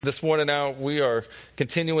This morning now we are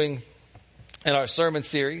continuing in our sermon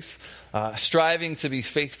series, striving to be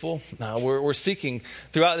faithful. We're seeking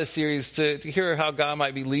throughout this series to hear how God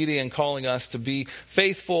might be leading and calling us to be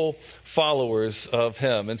faithful followers of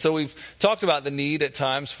Him. And so we've talked about the need at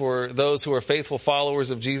times for those who are faithful followers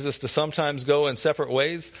of Jesus to sometimes go in separate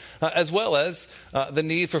ways, as well as the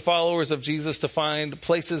need for followers of Jesus to find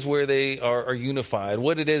places where they are unified,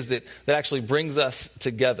 what it is that actually brings us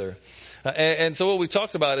together. And so what we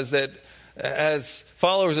talked about is that as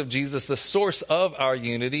followers of Jesus, the source of our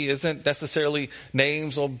unity isn't necessarily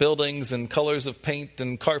names or buildings and colors of paint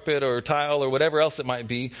and carpet or tile or whatever else it might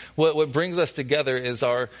be. What brings us together is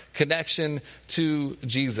our connection to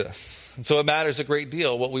Jesus. And so it matters a great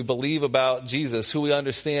deal what we believe about Jesus, who we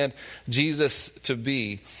understand Jesus to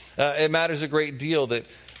be. It matters a great deal that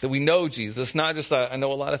we know Jesus, not just I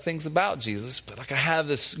know a lot of things about Jesus, but like I have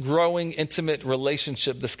this growing intimate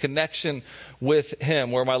relationship, this connection with Him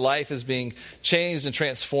where my life is being changed and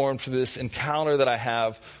transformed through this encounter that I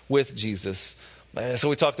have with Jesus. So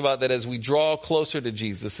we talked about that as we draw closer to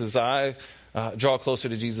Jesus, as I draw closer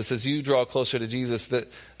to Jesus, as you draw closer to Jesus,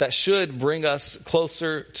 that should bring us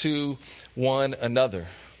closer to one another.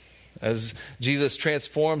 As Jesus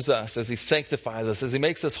transforms us, as He sanctifies us, as He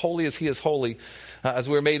makes us holy as He is holy, as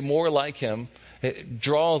we're made more like Him, it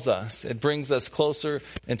draws us, it brings us closer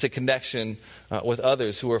into connection with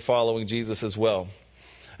others who are following Jesus as well.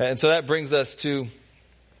 And so that brings us to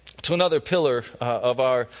another pillar of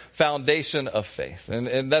our foundation of faith.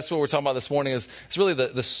 And that's what we're talking about this morning is it's really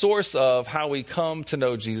the source of how we come to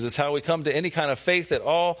know Jesus, how we come to any kind of faith at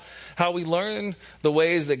all, how we learn the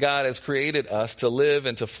ways that God has created us to live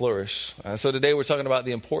and to flourish. So today we're talking about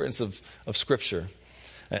the importance of Scripture.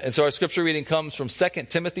 And so our Scripture reading comes from 2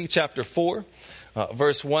 Timothy chapter 4,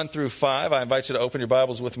 verse 1 through 5. I invite you to open your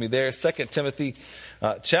Bibles with me there. 2 Timothy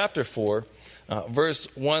chapter 4, verse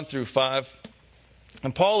 1 through 5.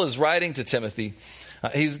 And Paul is writing to Timothy.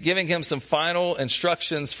 He's giving him some final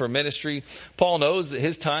instructions for ministry. Paul knows that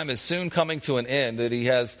his time is soon coming to an end, that he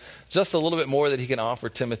has just a little bit more that he can offer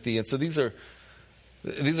Timothy. And so these are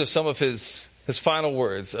some of his final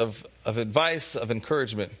words of advice, of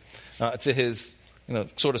encouragement to his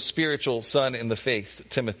sort of spiritual son in the faith,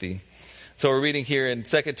 Timothy. So we're reading here in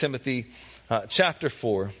 2 Timothy chapter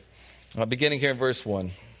 4, beginning here in verse 1.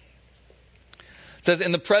 It says,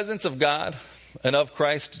 "In the presence of God and of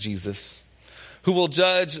Christ Jesus, who will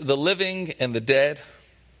judge the living and the dead,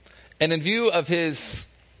 and in view of His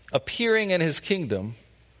appearing in His kingdom,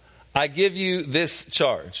 I give you this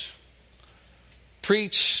charge.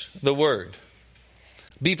 Preach the word.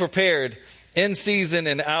 Be prepared in season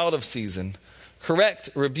and out of season. Correct,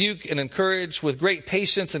 rebuke, and encourage with great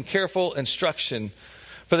patience and careful instruction.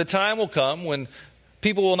 For the time will come when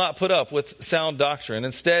people will not put up with sound doctrine.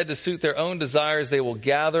 Instead, to suit their own desires, they will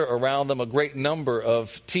gather around them a great number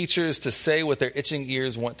of teachers to say what their itching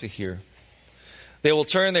ears want to hear. They will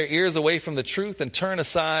turn their ears away from the truth and turn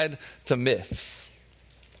aside to myths.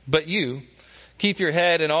 But you, keep your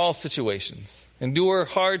head in all situations. Endure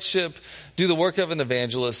hardship. Do the work of an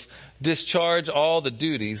evangelist. Discharge all the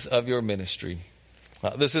duties of your ministry."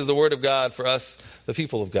 This is the word of God for us, the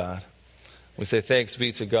people of God. We say thanks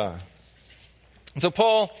be to God. So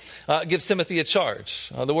Paul gives Timothy a charge.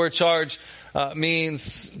 The word charge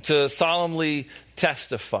means to solemnly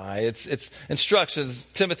testify. It's instructions.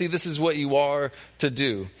 Timothy, this is what you are to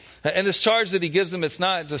do. And this charge that he gives him, it's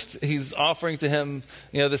not just he's offering to him,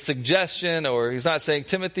 the suggestion, or he's not saying,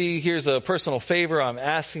 Timothy, here's a personal favor I'm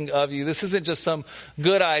asking of you. This isn't just some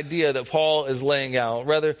good idea that Paul is laying out.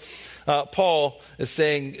 Rather, Paul is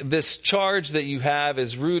saying this charge that you have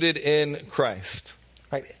is rooted in Christ.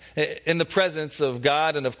 Right? In the presence of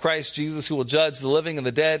God and of Christ Jesus, who will judge the living and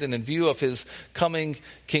the dead, and in view of His coming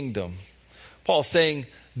kingdom. Paul's saying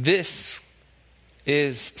this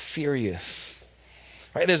is serious.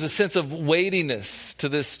 Right? There's a sense of weightiness to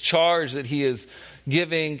this charge that he is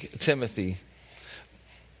giving Timothy.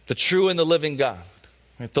 The true and the living God,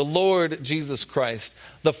 right? The Lord Jesus Christ,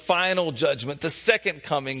 the final judgment, the second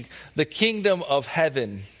coming, the kingdom of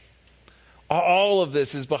heaven. All of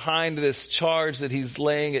this is behind this charge that he's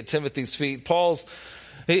laying at Timothy's feet.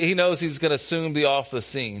 He knows he's going to soon be off the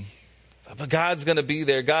scene. But God's going to be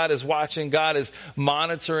there. God is watching. God is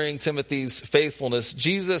monitoring Timothy's faithfulness.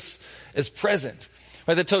 Jesus is present.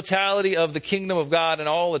 Right? The totality of the kingdom of God and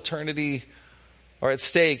all eternity are at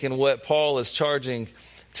stake in what Paul is charging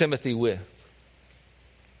Timothy with.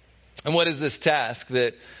 And what is this task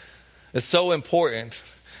that is so important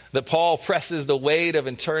that Paul presses the weight of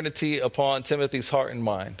eternity upon Timothy's heart and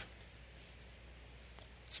mind?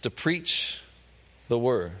 It's to preach the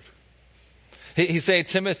word. He's saying,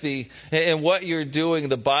 Timothy, in what you're doing,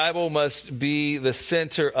 the Bible must be the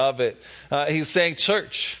center of it. He's saying,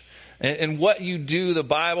 church, in what you do, the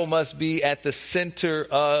Bible must be at the center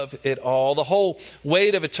of it all. The whole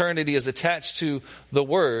weight of eternity is attached to the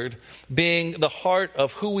Word being the heart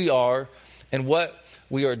of who we are and what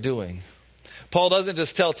we are doing. Paul doesn't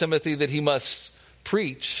just tell Timothy that he must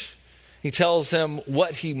preach. He tells him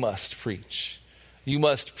what he must preach. You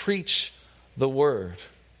must preach the Word.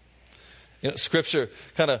 Scripture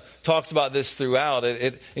kind of talks about this throughout.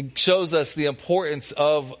 It shows us the importance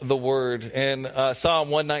of the Word. In Psalm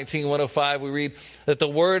 119, 105, we read that the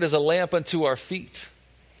Word is a lamp unto our feet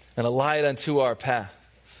and a light unto our path.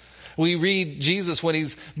 We read Jesus when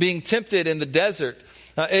he's being tempted in the desert.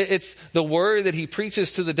 It's the word that he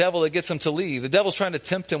preaches to the devil that gets him to leave. The devil's trying to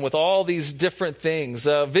tempt him with all these different things,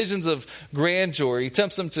 visions of grandeur. He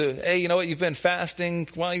tempts him to, hey, you know what? You've been fasting.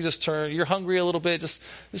 Why don't you just you're hungry a little bit. Just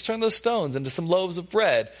turn those stones into some loaves of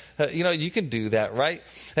bread. You can do that, right?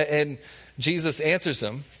 And Jesus answers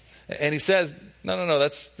him and he says, no,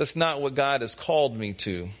 that's not what God has called me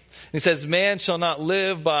to. He says, man shall not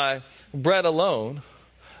live by bread alone,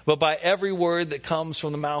 but by every word that comes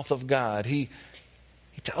from the mouth of God. He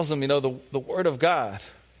tells him, the Word of God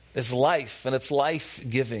is life, and it's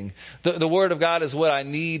life-giving. The Word of God is what I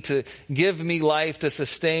need to give me life, to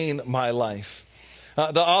sustain my life.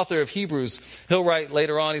 The author of Hebrews, he'll write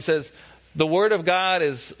later on, he says, the Word of God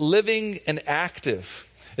is living and active.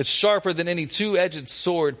 It's sharper than any two-edged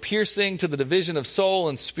sword, piercing to the division of soul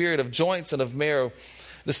and spirit, of joints and of marrow,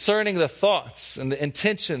 discerning the thoughts and the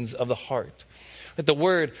intentions of the heart. But the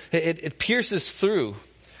Word, it pierces through.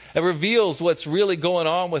 It reveals what's really going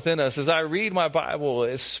on within us. As I read my Bible,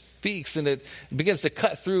 it speaks and it begins to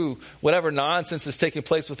cut through whatever nonsense is taking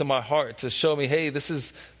place within my heart to show me, hey, this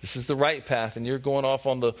is the right path and you're going off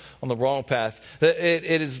on the wrong path.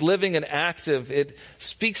 It is living and active. It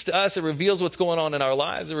speaks to us. It reveals what's going on in our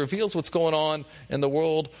lives. It reveals what's going on in the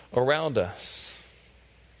world around us.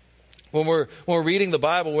 When we're reading the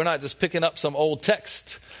Bible, we're not just picking up some old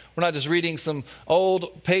text. We're not just reading some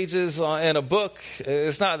old pages in a book.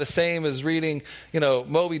 It's not the same as reading,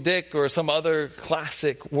 Moby Dick or some other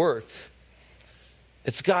classic work.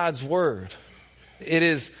 It's God's Word. It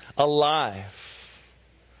is alive.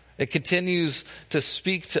 It continues to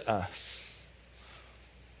speak to us.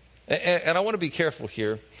 And I want to be careful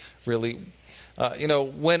here, really.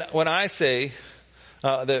 When I say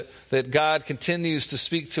that God continues to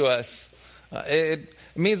speak to us, it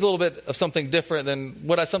means a little bit of something different than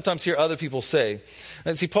what I sometimes hear other people say.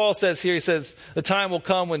 And see, Paul says here, he says, the time will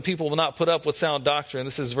come when people will not put up with sound doctrine.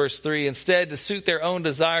 This is verse 3. Instead, to suit their own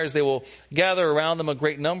desires, they will gather around them a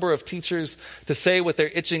great number of teachers to say what their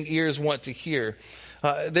itching ears want to hear.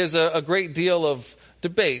 There's a great deal of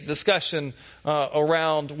debate, discussion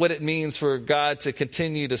around what it means for God to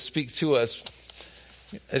continue to speak to us.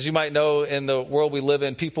 As you might know, in the world we live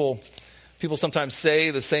in, people sometimes say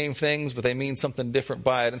the same things, but they mean something different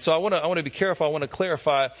by it. And so I want to be careful. I want to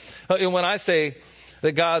clarify. When I say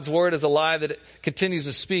that God's Word is alive, that it continues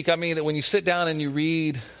to speak, I mean that when you sit down and you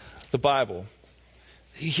read the Bible,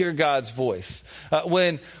 you hear God's voice.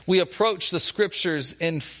 When we approach the Scriptures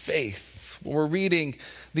in faith, when we're reading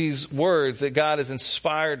these words that God has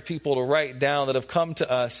inspired people to write down that have come to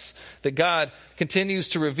us, that God continues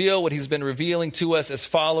to reveal what He's been revealing to us as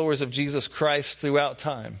followers of Jesus Christ throughout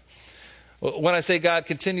time. When I say God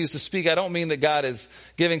continues to speak, I don't mean that God is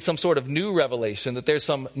giving some sort of new revelation, that there's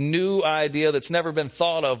some new idea that's never been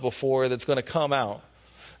thought of before that's going to come out.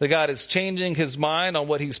 That God is changing His mind on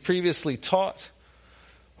what He's previously taught.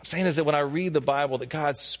 What I'm saying is that when I read the Bible, that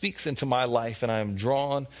God speaks into my life and I am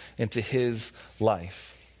drawn into His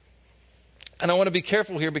life. And I want to be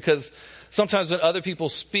careful here because sometimes when other people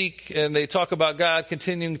speak and they talk about God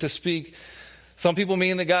continuing to speak, some people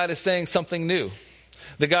mean that God is saying something new.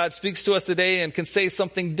 That God speaks to us today and can say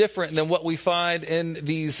something different than what we find in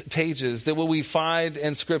these pages, that what we find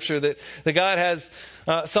in Scripture, that God has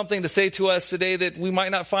something to say to us today that we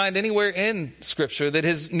might not find anywhere in Scripture, that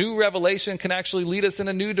His new revelation can actually lead us in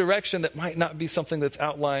a new direction that might not be something that's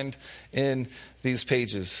outlined in these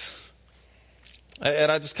pages.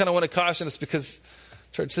 And I just kind of want to caution us because,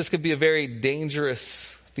 church, this could be a very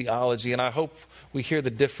dangerous theology, and I hope we hear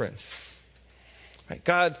the difference. Right?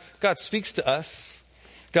 God speaks to us.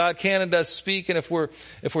 God can and does speak, and if we're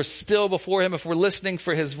still before Him, if we're listening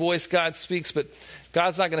for His voice, God speaks, but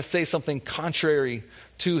God's not going to say something contrary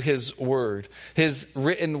to His Word, His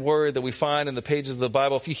written Word that we find in the pages of the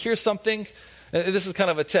Bible. If you hear something, and this is kind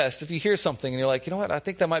of a test, if you hear something and you're like, you know what, I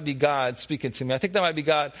think that might be God speaking to me. I think that might be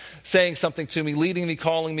God saying something to me, leading me,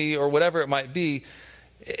 calling me, or whatever it might be.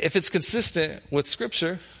 If it's consistent with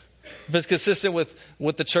Scripture, If it's consistent with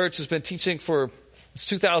what the church has been teaching for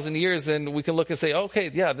 2,000 years, then we can look and say, okay,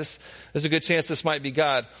 yeah, there's a good chance this might be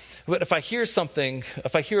God. But if I hear something,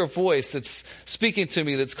 if I hear a voice that's speaking to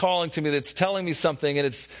me, that's calling to me, that's telling me something, and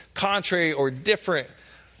it's contrary or different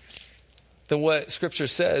than what Scripture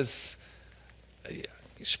says, you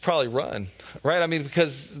should probably run, right? I mean,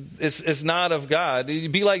 because it's not of God. You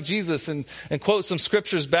be like Jesus and quote some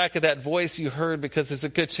scriptures back at that voice you heard, because there's a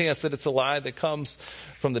good chance that it's a lie that comes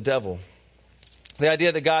from the devil. The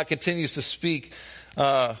idea that God continues to speak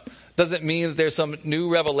doesn't mean that there's some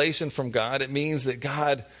new revelation from God. It means that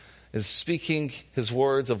God is speaking his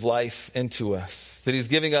words of life into us, that he's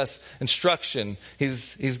giving us instruction.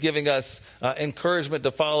 He's giving us encouragement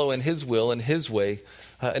to follow in his will and his way,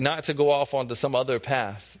 and not to go off onto some other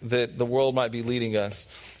path that the world might be leading us.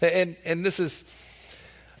 And this is,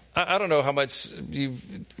 I don't know how much you've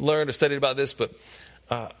learned or studied about this, but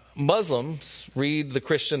Muslims read the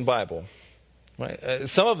Christian Bible. Right?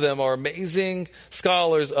 Some of them are amazing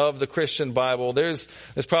scholars of the Christian Bible. There's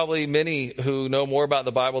probably many who know more about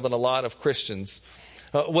the Bible than a lot of Christians.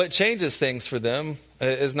 What changes things for them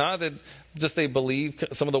is not that just they believe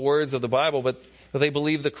some of the words of the Bible, but that they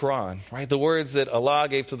believe the Quran, right? The words that Allah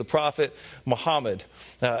gave to the Prophet Muhammad.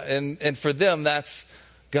 And for them, that's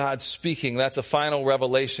God speaking. That's a final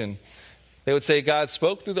revelation. They would say God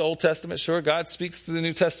spoke through the Old Testament. Sure, God speaks through the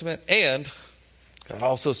New Testament, and God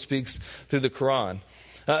also speaks through the Quran.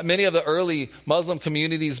 Many of the early Muslim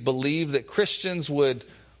communities believed that Christians would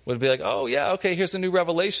be like, oh yeah, okay, here's a new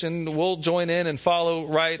revelation. We'll join in and follow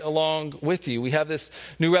right along with you. We have this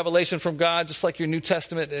new revelation from God, just like your New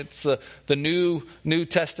Testament. It's the New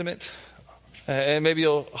Testament. And maybe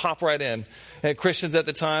you'll hop right in. And Christians at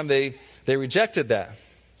the time, they rejected that.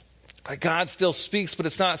 God still speaks, but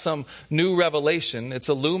it's not some new revelation. It's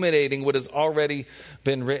illuminating what has already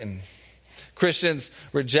been written. Christians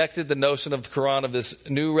rejected the notion of the Quran, of this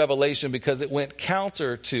new revelation, because it went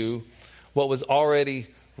counter to what was already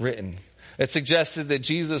written. It suggested that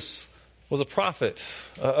Jesus was a prophet,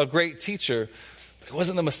 a great teacher, but he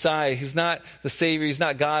wasn't the Messiah. He's not the Savior. He's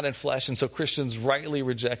not God in flesh. And so Christians rightly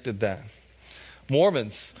rejected that.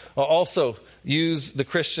 Mormons also use the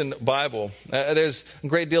Christian Bible. There's a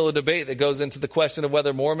great deal of debate that goes into the question of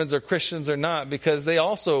whether Mormons are Christians or not, because they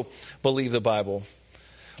also believe the Bible.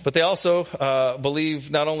 But they also believe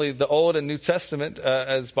not only the Old and New Testament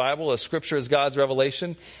as Bible, as Scripture, as God's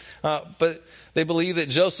revelation, but they believe that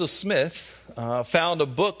Joseph Smith found a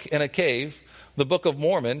book in a cave, the Book of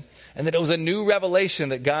Mormon, and that it was a new revelation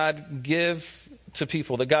that God gave to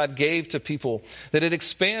people, that it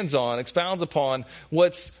expounds upon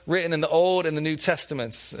what's written in the Old and the New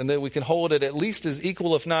Testaments, and that we can hold it at least as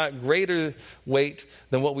equal, if not greater weight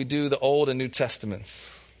than what we do the Old and New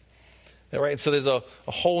Testaments. Right, so there's a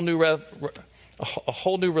whole new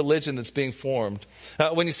religion that's being formed.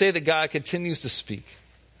 When you say that God continues to speak,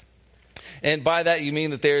 and by that you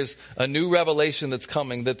mean that there's a new revelation that's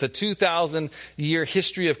coming, that the 2,000-year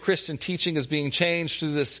history of Christian teaching is being changed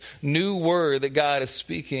through this new word that God is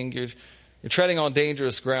speaking, you're treading on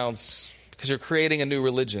dangerous grounds, because you're creating a new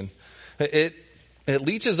religion. It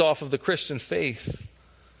leeches off of the Christian faith,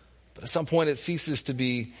 but at some point it ceases to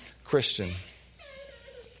be Christian.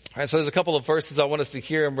 All right, so there's a couple of verses I want us to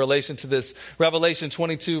hear in relation to this. Revelation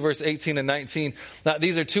 22, verse 18 and 19. Now,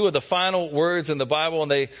 these are two of the final words in the Bible,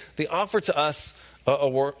 and they offer to us a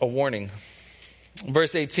warning.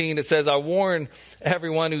 Verse 18, it says, I warn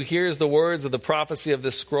everyone who hears the words of the prophecy of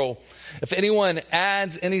this scroll. If anyone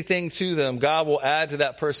adds anything to them, God will add to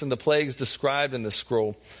that person the plagues described in the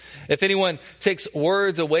scroll. If anyone takes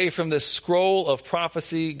words away from this scroll of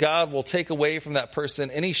prophecy, God will take away from that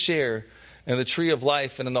person any share in the tree of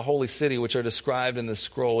life and in the holy city, which are described in this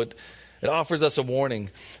scroll. It offers us a warning.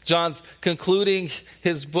 John's concluding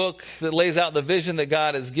his book that lays out the vision that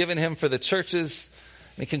God has given him for the churches.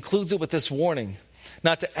 And he concludes it with this warning,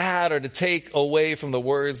 not to add or to take away from the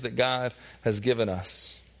words that God has given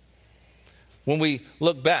us. When we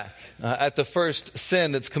look back at the first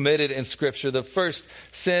sin that's committed in Scripture, the first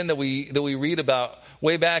sin that we read about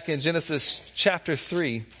way back in Genesis chapter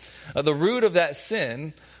 3, the root of that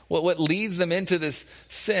sin, what leads them into this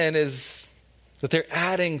sin, is that they're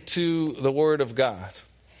adding to the Word of God.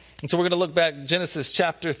 And so we're going to look back, Genesis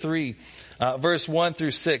chapter 3, verse 1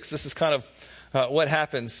 through 6. This is kind of what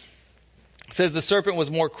happens. It says, the serpent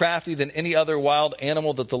was more crafty than any other wild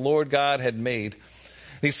animal that the Lord God had made.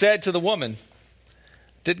 And he said to the woman,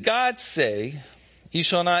 did God say, you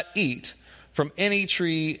shall not eat from any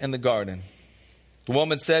tree in the garden? The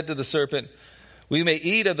woman said to the serpent, we may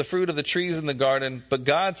eat of the fruit of the trees in the garden, but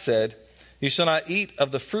God said, you shall not eat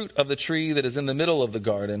of the fruit of the tree that is in the middle of the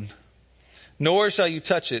garden, nor shall you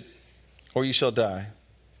touch it, or you shall die."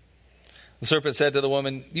 The serpent said to the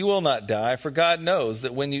woman, "You will not die, for God knows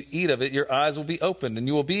that when you eat of it, your eyes will be opened, and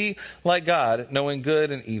you will be like God, knowing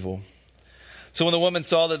good and evil." So when the woman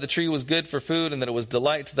saw that the tree was good for food, and that it was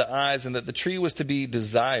delight to the eyes, and that the tree was to be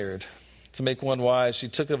desired to make one wise, she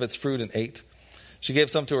took of its fruit and ate. She gave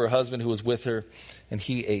some to her husband who was with her, and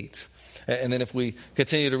he ate. And then if we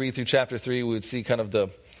continue to read through chapter 3, we would see kind of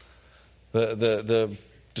the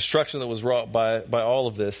destruction that was wrought by all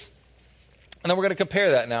of this. And then we're going to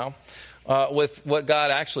compare that now with what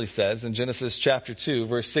God actually says in Genesis chapter 2,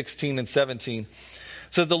 verse 16 and 17. It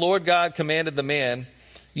says, "The Lord God commanded the man,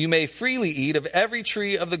 'You may freely eat of every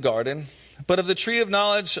tree of the garden, but of the tree of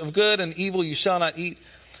knowledge of good and evil you shall not eat,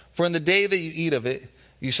 for in the day that you eat of it,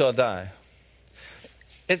 you shall die.'"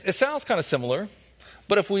 It sounds kind of similar,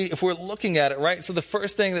 but if we're looking at it, right, so the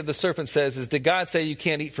first thing that the serpent says is, did God say you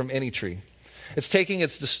can't eat from any tree? It's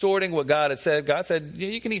distorting what God had said. God said, yeah,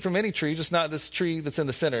 you can eat from any tree, just not this tree that's in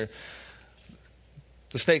the center.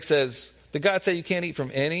 The snake says, did God say you can't eat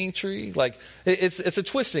from any tree? Like, it's a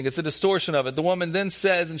twisting, it's a distortion of it. The woman then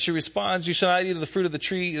says, and she responds, "You shall not eat of the fruit of the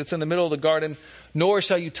tree that's in the middle of the garden, nor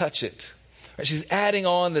shall you touch it." Right, she's adding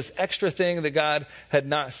on this extra thing that God had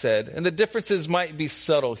not said. And the differences might be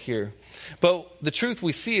subtle here. But the truth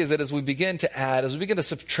we see is that as we begin to add, as we begin to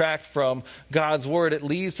subtract from God's word, it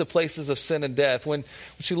leads to places of sin and death. When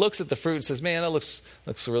she looks at the fruit and says, "Man, that looks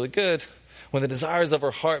really good." When the desires of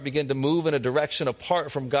her heart begin to move in a direction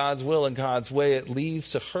apart from God's will and God's way, it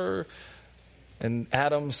leads to her and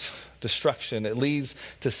Adam's destruction. It leads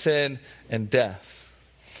to sin and death.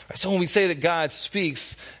 So when we say that God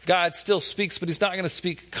speaks, God still speaks, but he's not going to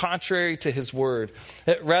speak contrary to his word.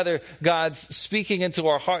 Rather, God's speaking into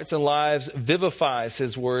our hearts and lives vivifies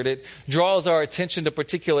his word. It draws our attention to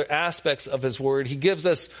particular aspects of his word. He gives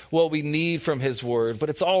us what we need from his word, but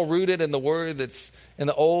it's all rooted in the word that's in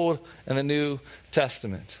the Old and the New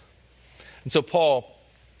Testament. And so Paul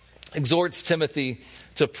exhorts Timothy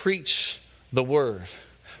to preach the word.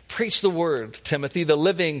 Preach the word, Timothy, the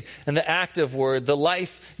living and the active word, the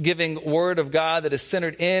life-giving word of God that is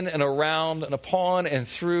centered in and around and upon and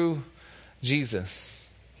through Jesus.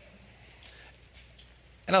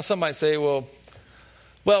 And now some might say, well,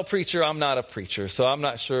 preacher, I'm not a preacher, so I'm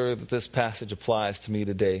not sure that this passage applies to me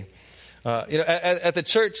today. At the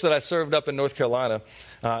church that I served up in North Carolina,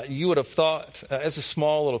 you would have thought, as a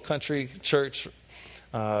small little country church,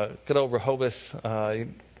 good old Rehoboth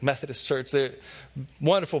Methodist church, they're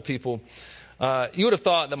wonderful people. You would have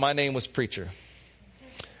thought that my name was Preacher.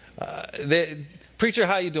 Preacher,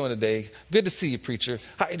 how you doing today? Good to see you, Preacher.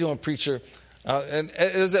 How you doing, Preacher? And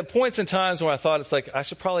it was at points in times where I thought, it's like, I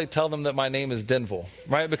should probably tell them that my name is Denvil,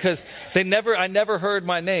 right? Because I never heard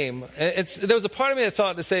my name. There was a part of me that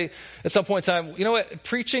thought to say at some point in time, you know what?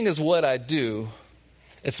 Preaching is what I do.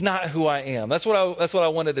 It's not who I am. That's what I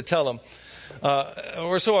wanted to tell them.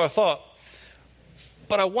 Or so I thought.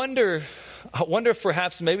 But I wonder if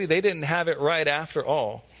perhaps maybe they didn't have it right after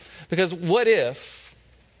all. Because what if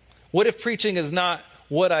preaching is not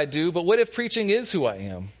what I do, but what if preaching is who I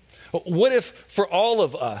am? What if for all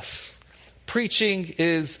of us, preaching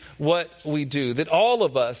is what we do? That all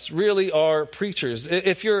of us really are preachers.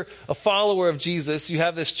 If you're a follower of Jesus, you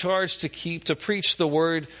have this charge to keep, to preach the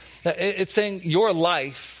word. It's saying your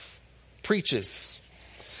life preaches.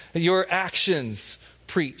 Your actions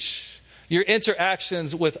preach. Your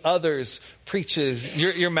interactions with others preaches.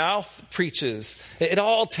 Your mouth preaches. It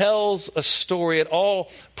all tells a story. It all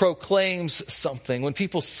proclaims something. When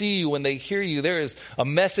people see you, when they hear you, there is a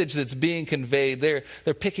message that's being conveyed.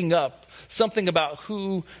 They're picking up something about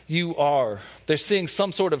who you are. They're seeing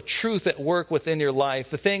some sort of truth at work within your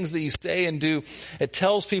life. The things that you say and do, it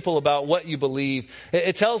tells people about what you believe.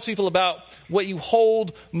 It tells people about what you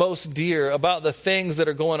hold most dear, about the things that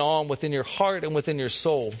are going on within your heart and within your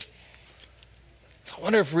soul. So I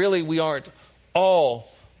wonder if really we aren't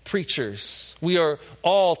all preachers. We are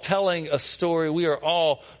all telling a story. We are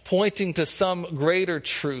all pointing to some greater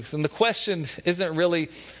truth. And the question isn't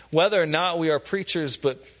really whether or not we are preachers,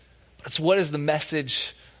 but it's what is the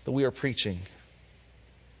message that we are preaching.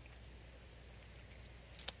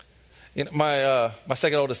 You know, my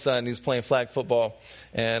second oldest son, he's playing flag football,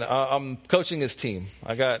 and I'm coaching his team.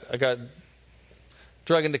 I got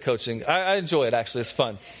drug into coaching. I enjoy it, actually. It's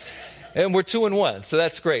fun. And we're 2-1, so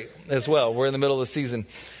that's great as well. We're in the middle of the season.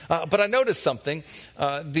 But I noticed something.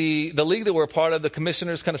 The league that we're a part of, the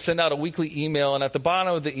commissioners kind of send out a weekly email, and at the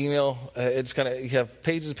bottom of the email, it's kind of, you have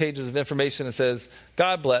pages and pages of information that says,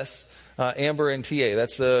 "God bless Amber and TA."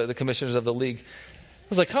 That's the commissioners of the league. I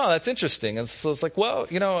was like, that's interesting. And so it's like, well,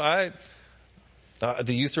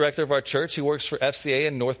 the youth director of our church, he works for FCA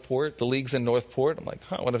in Northport, the league's in Northport. I'm like,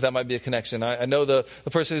 I wonder if that might be a connection. I know the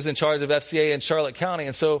person who's in charge of FCA in Charlotte County.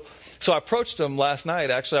 And so I approached him last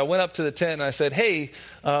night. Actually, I went up to the tent and I said, hey,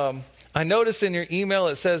 I noticed in your email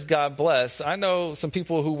it says God bless. I know some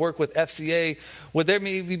people who work with FCA. Would there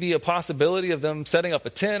maybe be a possibility of them setting up a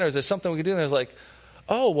tent, or is there something we could do? And I was like,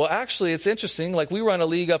 oh, well, actually, it's interesting. Like, we run a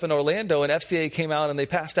league up in Orlando, and FCA came out and they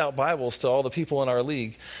passed out Bibles to all the people in our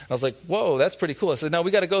league. And I was like, whoa, that's pretty cool. I said, now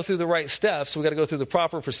we got to go through the right steps. We got to go through the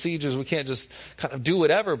proper procedures. We can't just kind of do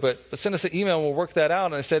whatever, but send us an email and we'll work that out.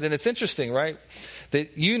 And I said, and it's interesting, right,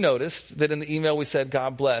 that you noticed that in the email we said,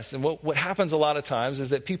 God bless. And what happens a lot of times is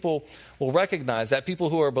that people will recognize that. People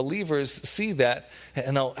who are believers see that,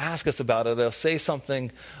 and they'll ask us about it. They'll say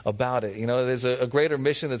something about it. You know, there's a greater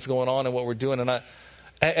mission that's going on in what we're doing. And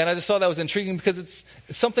I just thought that was intriguing because it's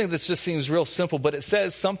something that just seems real simple, but it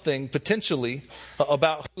says something potentially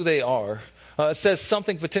about who they are. It says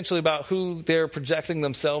something potentially about who they're projecting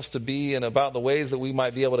themselves to be and about the ways that we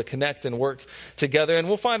might be able to connect and work together. And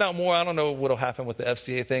we'll find out more. I don't know what will happen with the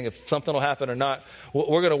FCA thing, if something will happen or not.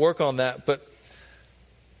 We're going to work on that. But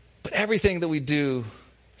everything that we do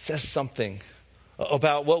says something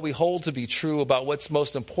about what we hold to be true, about what's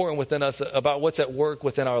most important within us, about what's at work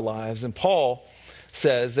within our lives. And Paul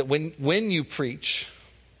says that when you preach,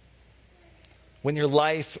 when your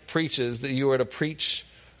life preaches, that you are to preach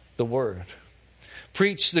the word.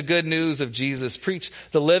 Preach the good news of Jesus. Preach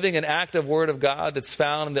the living and active word of God that's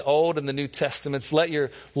found in the Old and the New Testaments. Let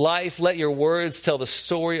your life, let your words tell the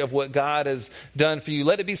story of what God has done for you.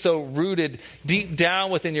 Let it be so rooted deep down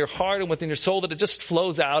within your heart and within your soul that it just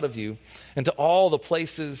flows out of you into all the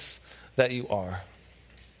places that you are.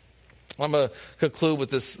 I'm going to conclude with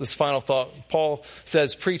this final thought. Paul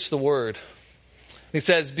says, preach the word. He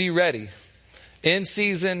says, be ready in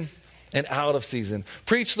season and out of season.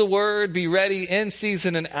 Preach the word, be ready in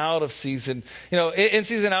season and out of season. You know, in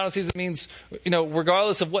season, out of season means, you know,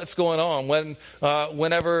 regardless of what's going on.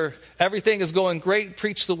 Whenever everything is going great,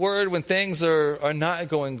 preach the word. When things are not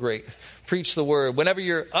going great, preach the word. Whenever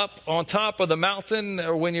you're up on top of the mountain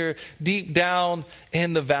or when you're deep down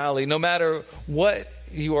in the valley, no matter what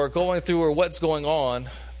you are going through or what's going on,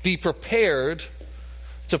 be prepared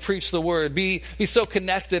to preach the word. Be so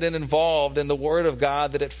connected and involved in the word of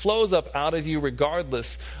God that it flows up out of you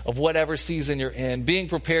regardless of whatever season you're in. Being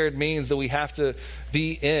prepared means that we have to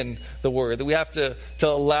be in the word, that we have to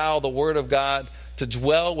allow the word of God to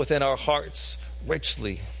dwell within our hearts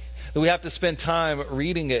richly. That we have to spend time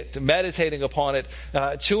reading it, meditating upon it,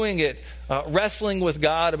 chewing it, wrestling with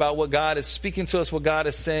God about what God is speaking to us, what God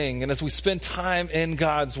is saying. And as we spend time in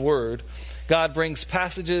God's word, God brings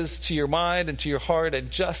passages to your mind and to your heart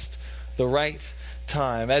at just the right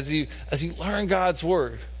time. As you learn God's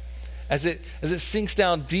word, as it sinks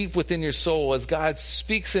down deep within your soul, as God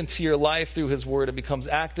speaks into your life through his word, it becomes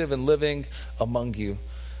active and living among you.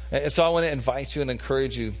 And so I want to invite you and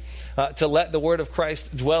encourage you to let the word of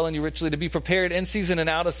Christ dwell in you richly, to be prepared in season and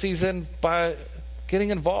out of season by getting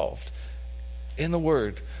involved in the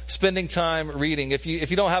word, spending time reading. If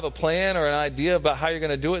you don't have a plan or an idea about how you're going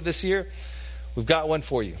to do it this year, we've got one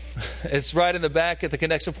for you. It's right in the back at the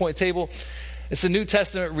Connection Point table. It's a New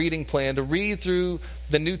Testament reading plan to read through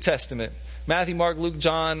the New Testament, Matthew, Mark, Luke,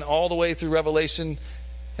 John, all the way through Revelation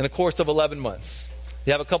in the course of 11 months.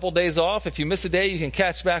 You have a couple days off. If you miss a day, you can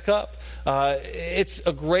catch back up. It's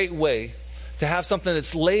a great way to have something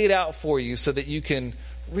that's laid out for you so that you can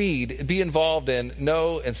read, be involved in,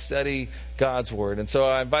 know, and study God's word. And so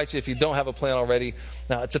I invite you, if you don't have a plan already,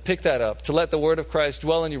 to pick that up, to let the word of Christ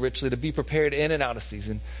dwell in you richly, to be prepared in and out of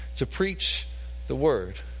season, to preach the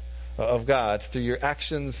word of God through your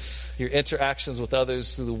actions, your interactions with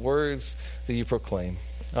others, through the words that you proclaim.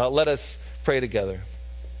 Let us pray together.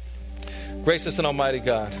 Gracious and almighty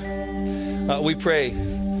God, we pray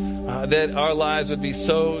that our lives would be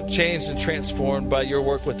so changed and transformed by your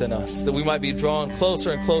work within us, that we might be drawn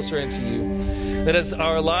closer and closer into you, that as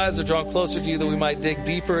our lives are drawn closer to you, that we might dig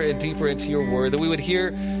deeper and deeper into your word, that we would hear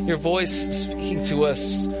your voice speaking to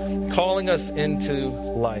us, calling us into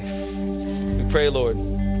life. We pray, Lord,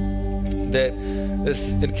 that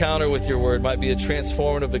this encounter with your word might be a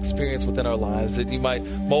transformative experience within our lives, that you might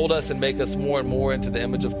mold us and make us more and more into the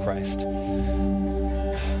image of Christ,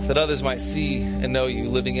 that others might see and know you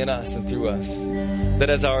living in us and through us,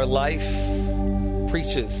 that as our life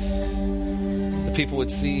preaches, the people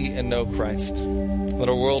would see and know Christ, that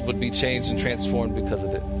our world would be changed and transformed because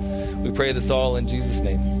of it. We pray this all in Jesus'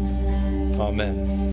 name. Amen.